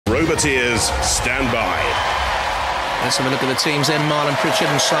Roboteers, stand by. Let's have a look at the teams then. Marlon Pritchard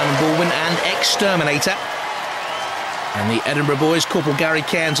and Simon Baldwin and X-Terminator. And the Edinburgh boys, Corporal Gary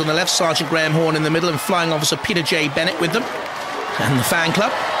Cairns on the left, Sergeant Graham Horn in the middle, and Flying Officer Peter J. Bennett with them. And the fan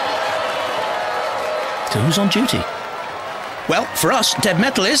club. So who's on duty? Well, for us, Dead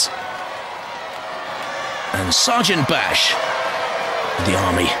Metal is. And Sergeant Bash with the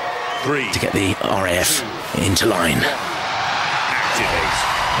army to get the RAF into line. Activate.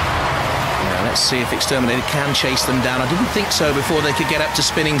 Now let's see if X-Terminator can chase them down. I didn't think so before they could get up to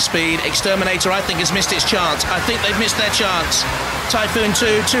spinning speed. X-Terminator, I think, has missed its chance. I think they've missed their chance. Typhoon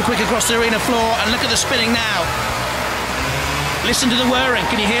 2, too quick across the arena floor, and look at the spinning now. Listen to the whirring.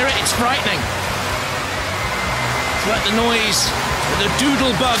 Can you hear it? It's frightening. It's like the noise that the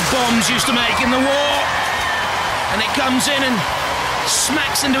doodlebug bombs used to make in the war. And it comes in and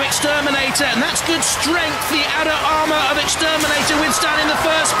smacks into X-Terminator, and that's good strength. The outer armour of X-Terminator withstanding the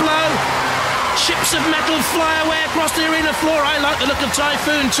first blow. Ships of metal fly away across the arena floor. I like the look of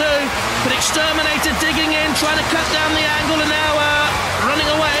Typhoon too, but X-Terminator digging in, trying to cut down the angle, and now running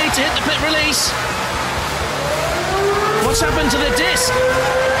away to hit the pit release. What's happened to the disc?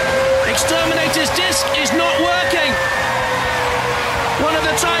 Exterminator's disc is not working. One of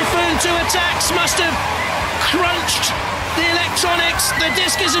the Typhoon 2 attacks must have crunched the electronics. The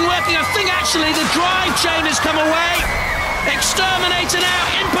disc isn't working. I think actually the drive chain has come away. Exterminator now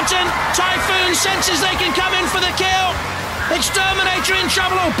impotent. Typhoon senses they can come in for the kill. Exterminator in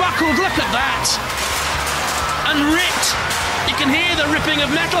trouble. Oh, buckled, look at that. And ripped. You can hear the ripping of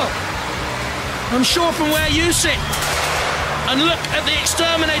metal. I'm sure from where you sit. And look at the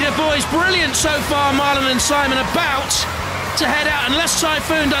Exterminator boys. Brilliant so far, Marlon and Simon, about to head out, unless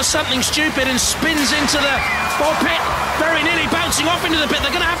Typhoon does something stupid and spins into the pit, very nearly bouncing off into the pit.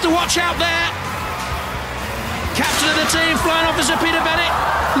 They're going to have to watch out there. Captain of the team, Flying Officer Peter Bennett,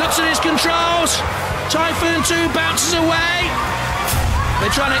 looks at his controls. Typhoon 2 bounces away.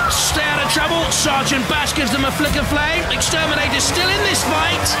 They're trying to stay out of trouble. Sergeant Bash gives them a flick of flame. Exterminator's still in this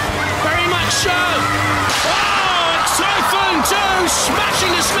fight. Very much so. Oh, Typhoon 2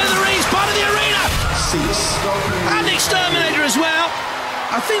 smashing the smithereens, part of the arena. Cease. And Exterminator as well.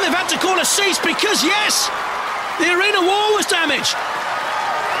 I think they've had to call a cease because, yes, the arena wall was damaged.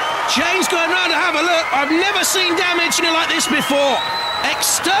 Jane's going round to have a look. I've never seen damage in it like this before.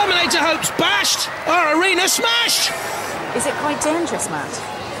 Exterminator hopes bashed. Our arena smashed. Is it quite dangerous, Matt?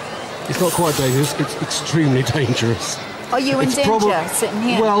 It's not quite dangerous, it's extremely dangerous. Are you in danger sitting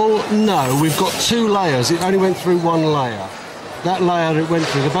here? Well, no, we've got two layers. It only went through one layer. That layer it went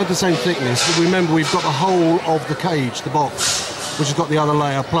through, they're both the same thickness. But remember, we've got the whole of the cage, the box, which has got the other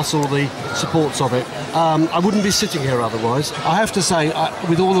layer, plus all the supports of it. I wouldn't be sitting here otherwise. I have to say,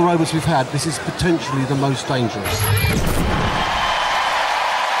 with all the robots we've had, this is potentially the most dangerous.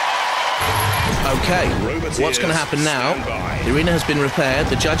 Okay, what's going to happen now? The arena has been repaired.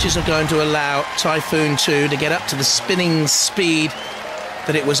 The judges are going to allow Typhoon 2 to get up to the spinning speed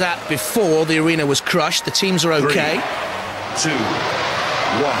that it was at before the arena was crushed. The teams are okay. 3, 2, 1.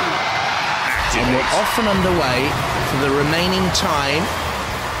 And we're off and underway for the remaining time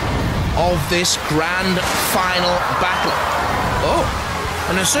of this grand final battle. Oh,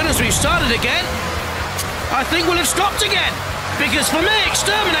 and as soon as we've started again, I think we'll have stopped again. Because for me,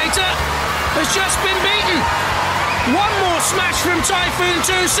 Exterminator has just been beaten. One more smash from Typhoon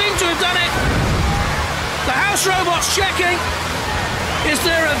 2 seemed to have done it. The house robot's checking. Is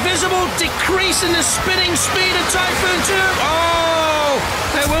there a visible decrease in the spinning speed of Typhoon 2? Oh,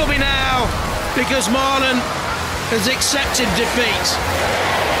 there will be now, because Marlon has accepted defeat.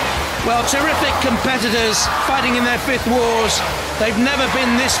 Well, terrific competitors fighting in their fifth wars. They've never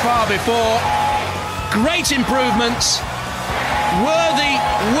been this far before. Great improvements. Worthy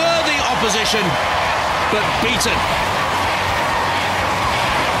opposition, but beaten.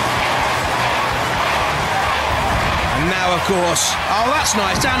 And now, of course, oh, that's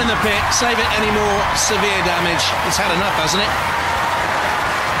nice, down in the pit. Save it any more severe damage. It's had enough, hasn't it?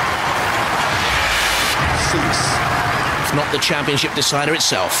 Cease. If not the championship decider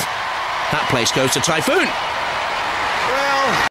itself. That place goes to Typhoon.